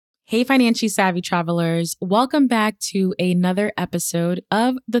Hey, financially savvy travelers. Welcome back to another episode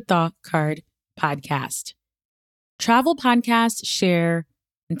of the Thought Card Podcast. Travel podcasts share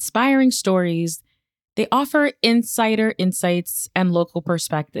inspiring stories. They offer insider insights and local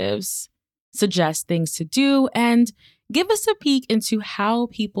perspectives, suggest things to do, and give us a peek into how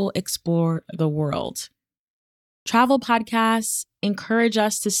people explore the world. Travel podcasts encourage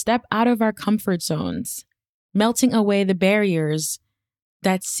us to step out of our comfort zones, melting away the barriers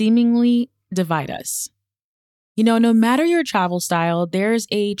that seemingly divide us. No matter your travel style, there's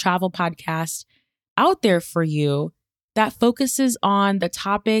a travel podcast out there for you that focuses on the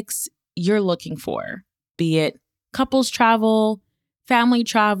topics you're looking for, be it couples travel, family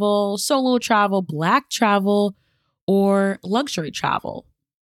travel, solo travel, Black travel, or luxury travel.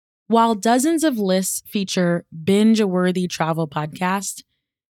 While dozens of lists feature binge-worthy travel podcasts,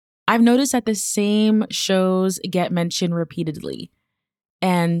 I've noticed that the same shows get mentioned repeatedly.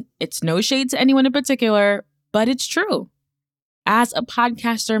 And it's no shade to anyone in particular, but it's true. As a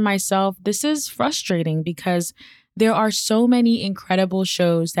podcaster myself, this is frustrating because there are so many incredible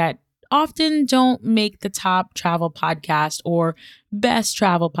shows that often don't make the top travel podcast or best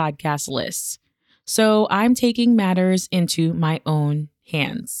travel podcast lists. So I'm taking matters into my own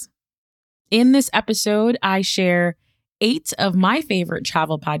hands. In this episode, I share 8 of my favorite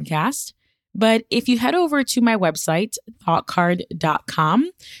travel podcasts. But if you head over to my website,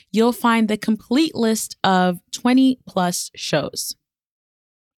 thoughtcard.com, you'll find the complete list of 20 plus shows.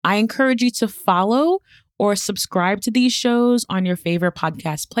 I encourage you to follow or subscribe to these shows on your favorite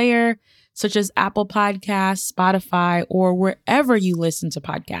podcast player, such as Apple Podcasts, Spotify, or wherever you listen to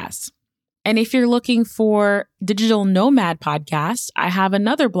podcasts. And if you're looking for digital nomad podcasts, I have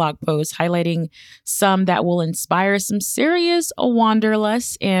another blog post highlighting some that will inspire some serious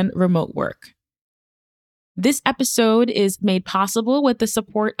wanderlust and remote work. This episode is made possible with the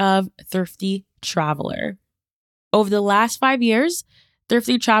support of Thrifty Traveler. Over the last 5 years,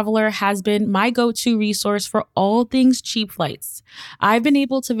 Thrifty Traveler has been my go-to resource for all things cheap flights. I've been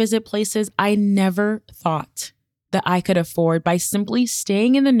able to visit places I never thought that I could afford by simply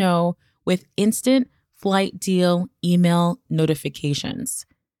staying in the know with instant flight deal email notifications.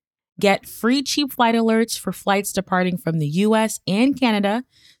 Get free cheap flight alerts for flights departing from the US and Canada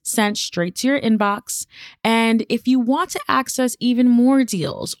sent straight to your inbox. And if you want to access even more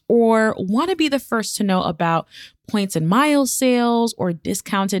deals or want to be the first to know about points and miles sales or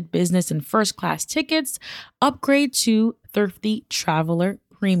discounted business and first class tickets, upgrade to Thrifty Traveler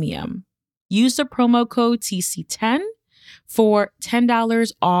Premium. Use the promo code TC10 for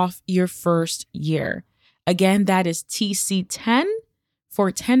 $10 off your first year. Again, that is TC10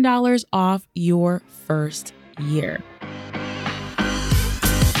 for $10 off your first year.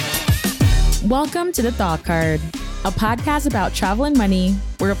 Welcome to The Thought Card, a podcast about travel and money,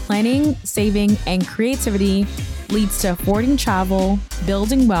 where planning, saving, and creativity leads to affording travel,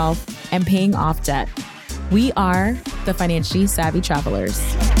 building wealth, and paying off debt. We are the financially savvy travelers.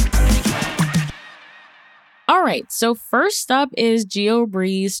 All right, so first up is Geo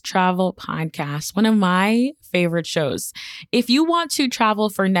Bree's Travel Podcast, one of my favorite shows. If you want to travel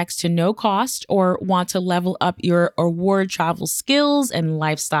for next to no cost or want to level up your award travel skills and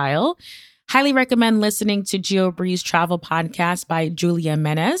lifestyle, highly recommend listening to Geo Bree's Travel Podcast by Julia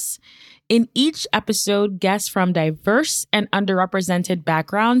Menes. In each episode, guests from diverse and underrepresented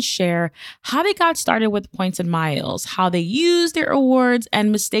backgrounds share how they got started with points and miles, how they used their awards, and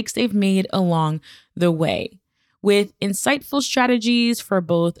mistakes they've made along the way. With insightful strategies for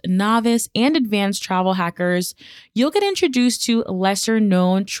both novice and advanced travel hackers, you'll get introduced to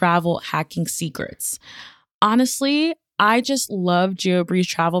lesser-known travel hacking secrets. Honestly, I just love Geo Bree's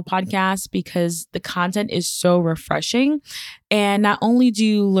Travel Podcast because the content is so refreshing. And not only do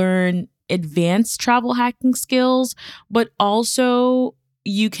you learn advanced travel hacking skills, but also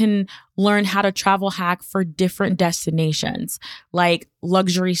you can learn how to travel hack for different destinations, like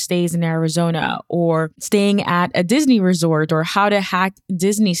luxury stays in Arizona or staying at a Disney resort, or how to hack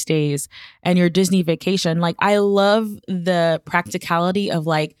Disney stays and your Disney vacation. Like, I love the practicality of,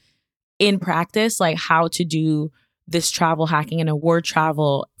 like, in practice, like how to do this travel hacking and award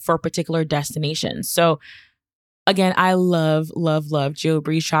travel for particular destinations. So again, I love Geo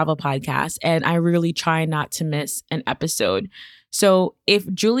Bree's Travel Podcast, and I really try not to miss an episode. So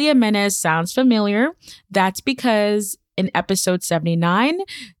if Julia Menes sounds familiar, that's because in episode 79,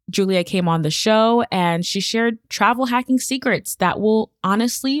 Julia came on the show and she shared travel hacking secrets that will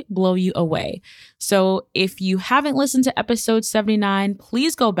honestly blow you away. So if you haven't listened to episode 79,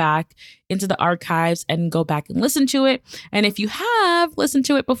 please go back into the archives and go back and listen to it. And if you have listened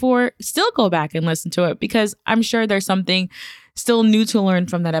to it before, still go back and listen to it, because I'm sure there's something still new to learn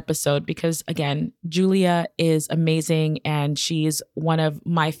from that episode, because again, Julia is amazing and she's one of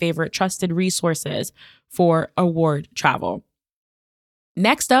my favorite trusted resources for award travel.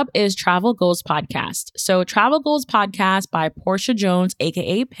 Next up is Travel Goals Podcast. So Travel Goals Podcast by Portia Jones,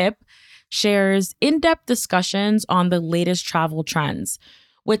 aka Pip, shares in-depth discussions on the latest travel trends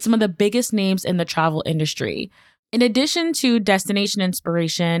with some of the biggest names in the travel industry. In addition to destination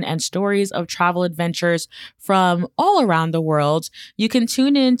inspiration and stories of travel adventures from all around the world, you can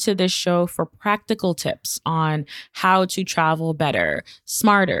tune in to this show for practical tips on how to travel better,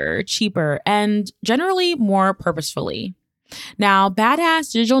 smarter, cheaper, and generally more purposefully. Now,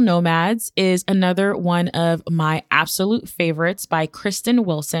 Badass Digital Nomads is another one of my absolute favorites by Kristen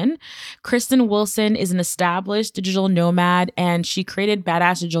Wilson. Kristen Wilson is an established digital nomad, and she created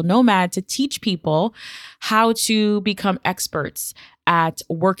Badass Digital Nomad to teach people how to become experts at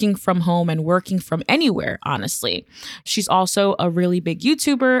working from home and working from anywhere, honestly. She's also a really big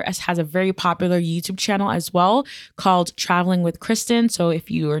YouTuber, has a very popular YouTube channel as well called Traveling with Kristen. So if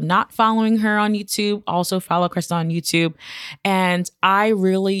you are not following her on YouTube, also follow Kristen on YouTube. And I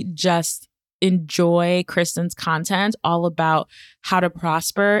really just enjoy Kristen's content all about how to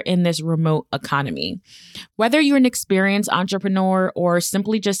prosper in this remote economy. Whether you're an experienced entrepreneur or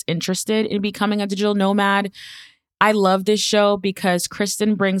simply just interested in becoming a digital nomad, I love this show because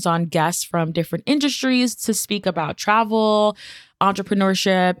Kristen brings on guests from different industries to speak about travel,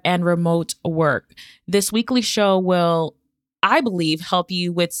 entrepreneurship, and remote work. This weekly show will, I believe, help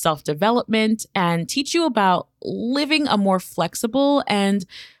you with self-development and teach you about living a more flexible and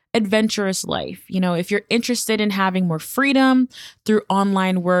adventurous life. You know, if you're interested in having more freedom through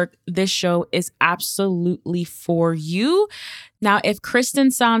online work, this show is absolutely for you. Now, if Kristen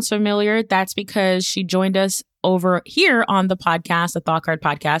sounds familiar, that's because she joined us over here on the podcast, the Thought Card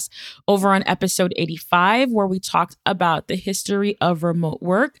Podcast, over on episode 85, where we talked about the history of remote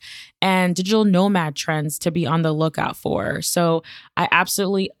work and digital nomad trends to be on the lookout for. So I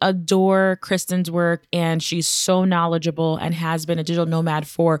absolutely adore Kristen's work, and she's so knowledgeable and has been a digital nomad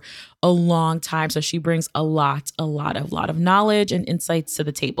for a long time. So she brings a lot of knowledge and insights to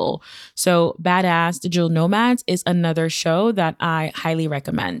the table. So Badass Digital Nomads is another show that I highly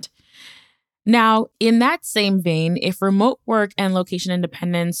recommend. Now, in that same vein, if remote work and location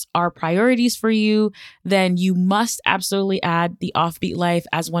independence are priorities for you, then you must absolutely add The Offbeat Life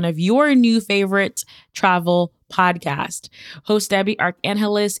as one of your new favorite travel podcasts. Host Debbie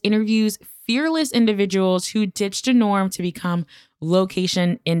Arcangeli interviews fearless individuals who ditched the norm to become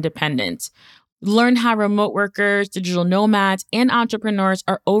location independent. Learn how remote workers, digital nomads, and entrepreneurs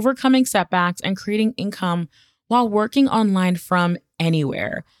are overcoming setbacks and creating income while working online from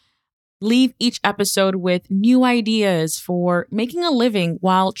anywhere. Leave each episode with new ideas for making a living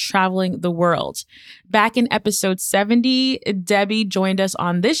while traveling the world. Back in episode 70, Debbie joined us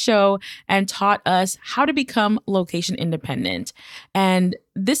on this show and taught us how to become location independent. And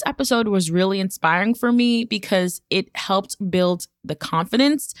this episode was really inspiring for me because it helped build the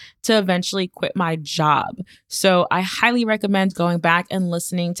confidence to eventually quit my job. So I highly recommend going back and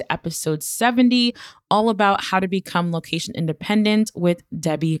listening to episode 70, all about how to become location independent with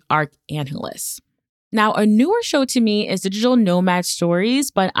Debbie Arcangeli. Now, a newer show to me is Digital Nomad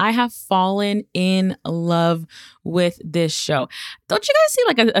Stories, but I have fallen in love with this show. Don't you guys see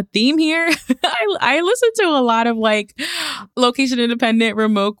like a theme here? I listen to a lot of like location independent,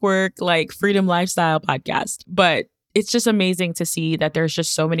 remote work, like freedom lifestyle podcasts, but it's just amazing to see that there's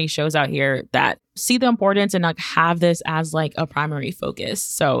just so many shows out here that see the importance and like have this as like a primary focus.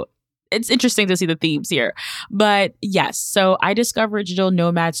 So it's interesting to see the themes here. But yes, so I discovered Digital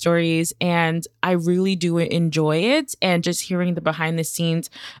Nomad Stories and I really do enjoy it. And just hearing the behind the scenes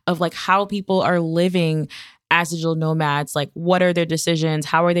of like how people are living as digital nomads, like what are their decisions?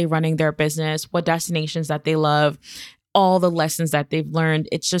 How are they running their business? What destinations that they love? All the lessons that they've learned.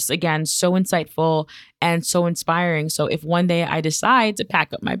 It's just, again, so insightful and so inspiring. So if one day I decide to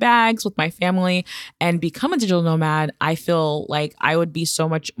pack up my bags with my family and become a digital nomad, I feel like I would be so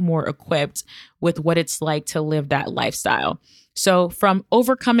much more equipped with what it's like to live that lifestyle. So from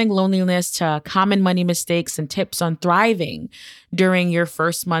overcoming loneliness to common money mistakes and tips on thriving during your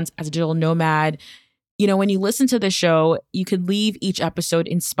first months as a digital nomad, you know, when you listen to the show, you could leave each episode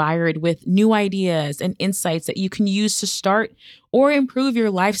inspired with new ideas and insights that you can use to start or improve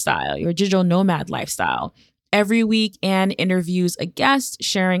your lifestyle, your digital nomad lifestyle. Every week, Anne interviews a guest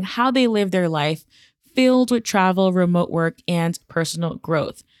sharing how they live their life filled with travel, remote work, and personal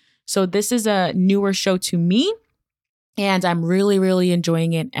growth. So this is a newer show to me, and I'm really, really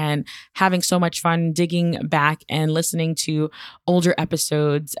enjoying it and having so much fun digging back and listening to older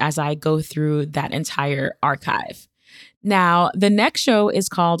episodes as I go through that entire archive. Now, the next show is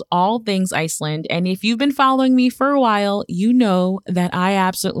called All Things Iceland. And if you've been following me for a while, you know that I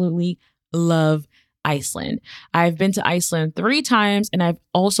absolutely love Iceland. I've been to Iceland 3 times, and I've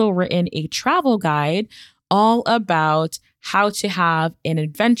also written a travel guide all about how to have an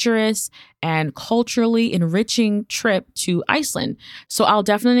adventurous and culturally enriching trip to Iceland. So I'll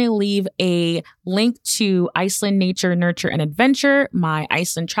definitely leave a link to Iceland Nature, Nurture, and Adventure, my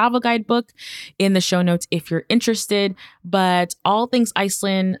Iceland travel guide book, in the show notes if you're interested. But All Things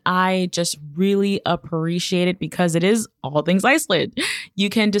Iceland, I just really appreciate it because it is all things Iceland. You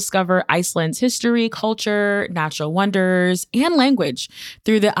can discover Iceland's history, culture, natural wonders, and language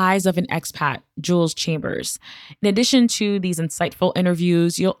through the eyes of an expat, Jules Chambers. In addition to these insightful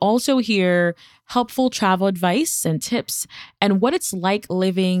interviews, you'll also hear helpful travel advice and tips and what it's like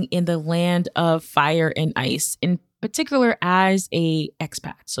living in the land of fire and ice, in particular as a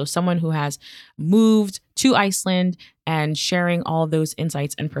expat. So someone who has moved to Iceland and sharing all those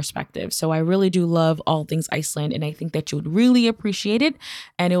insights and perspectives. So I really do love All Things Iceland, and I think that you would really appreciate it,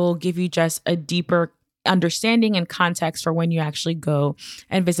 and it will give you just a deeper understanding and context for when you actually go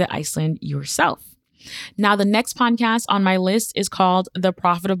and visit Iceland yourself. Now, the next podcast on my list is called The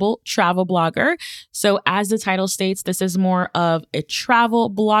Profitable Travel Blogger. So as the title states, this is more of a travel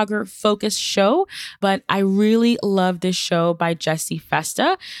blogger focused show, but I really love this show by Jessie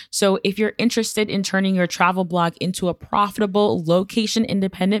Festa. So if you're interested in turning your travel blog into a profitable location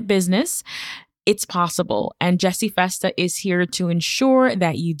independent business, it's possible. And Jessie Festa is here to ensure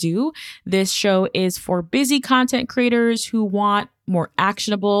that you do. This show is for busy content creators who want more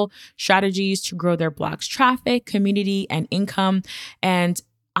actionable strategies to grow their blog's traffic, community, and income. And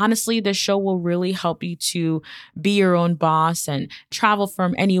honestly, this show will really help you to be your own boss and travel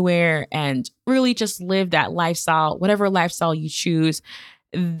from anywhere and really just live that lifestyle, whatever lifestyle you choose.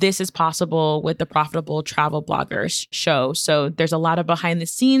 This is possible with the Profitable Travel Bloggers show. So there's a lot of behind the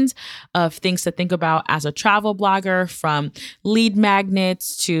scenes of things to think about as a travel blogger, from lead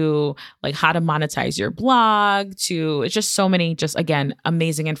magnets to like how to monetize your blog to it's just so many, just again,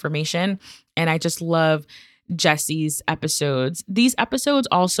 amazing information. And I just love Jessie's episodes. These episodes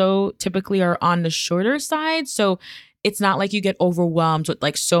also typically are on the shorter side. So it's not like you get overwhelmed with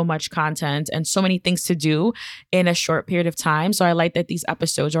like so much content and so many things to do in a short period of time. So I like that these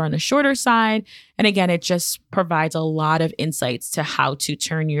episodes are on the shorter side. And again, it just provides a lot of insights to how to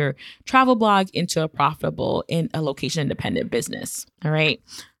turn your travel blog into a profitable in a location independent business. All right.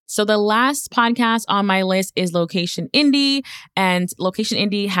 So the last podcast on my list is Location Indie, and Location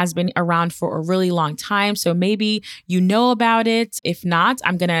Indie has been around for a really long time. So maybe you know about it. If not,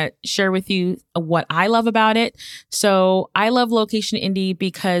 I'm going to share with you what I love about it. So I love Location Indie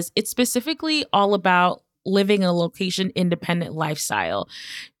because it's specifically all about living a location independent lifestyle.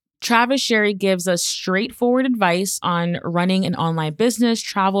 Travis Sherry gives us straightforward advice on running an online business,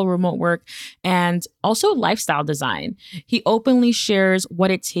 travel, remote work, and also lifestyle design. He openly shares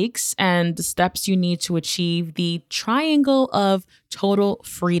what it takes and the steps you need to achieve the triangle of total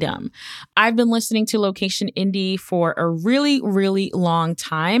freedom. I've been listening to Location Indie for a really, really long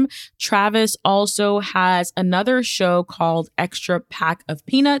time. Travis also has another show called Extra Pack of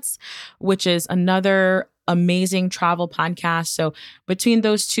Peanuts, which is another amazing travel podcast. So between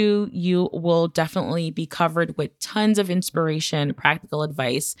those two, you will definitely be covered with tons of inspiration, practical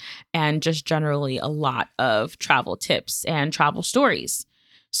advice, and just generally a lot of travel tips and travel stories.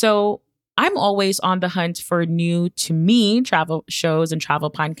 So I'm always on the hunt for new to me travel shows and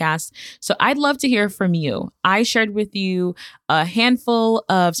travel podcasts. So I'd love to hear from you. I shared with you a handful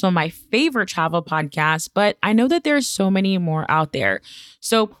of some of my favorite travel podcasts, but I know that there's so many more out there.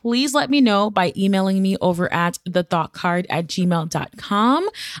 So please let me know by emailing me over at thethoughtcard@gmail.com.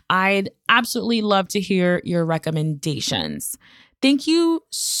 I'd absolutely love to hear your recommendations. Thank you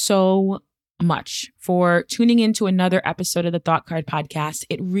so much for tuning into another episode of the Thought Card podcast.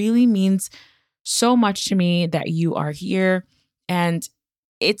 It really means so much to me that you are here. And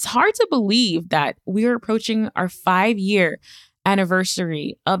it's hard to believe that we're approaching our 5-year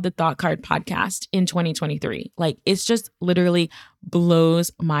anniversary of the Thought Card podcast in 2023. Like, it's just literally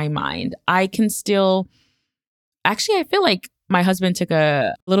blows my mind. I can still, actually, I feel like my husband took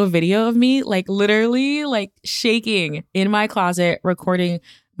a little video of me, like literally like shaking in my closet, recording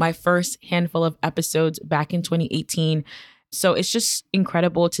my first handful of episodes back in 2018. So it's just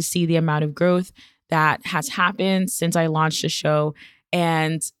incredible to see the amount of growth that has happened since I launched the show.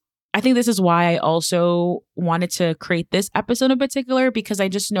 And I think this is why I also wanted to create this episode in particular, because I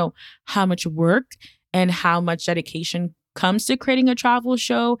just know how much work and how much dedication comes to creating a travel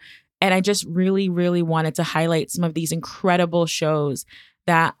show. And I just really, really wanted to highlight some of these incredible shows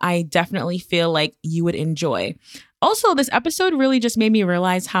that I definitely feel like you would enjoy. Also, this episode really just made me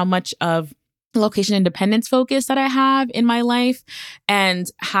realize how much of location independence focus that I have in my life and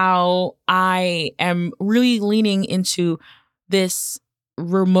how I am really leaning into this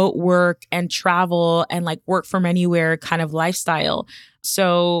remote work and travel and like work from anywhere kind of lifestyle.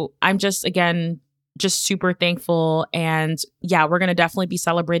 So I'm just, again, just super thankful. And yeah, we're going to definitely be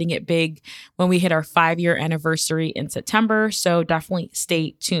celebrating it big when we hit our 5-year anniversary in September. So definitely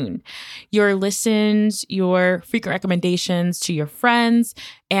stay tuned. Your listens, your frequent recommendations to your friends,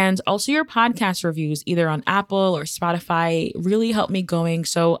 and also your podcast reviews, either on Apple or Spotify, really help me going.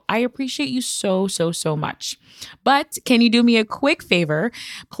 So I appreciate you so, so, so much. But can you do me a quick favor?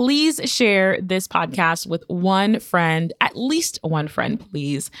 Please share this podcast with one friend, at least one friend,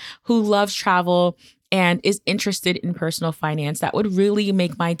 please, who loves travel and is interested in personal finance. That would really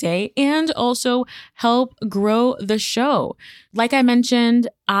make my day and also help grow the show. Like I mentioned,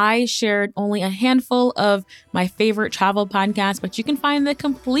 I shared only a handful of my favorite travel podcasts, but you can find the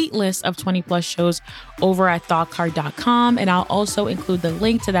complete list of 20 plus shows over at thoughtcard.com. And I'll also include the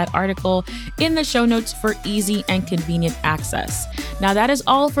link to that article in the show notes for easy and convenient access. Now, that is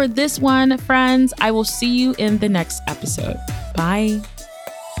all for this one, friends. I will see you in the next episode. Bye.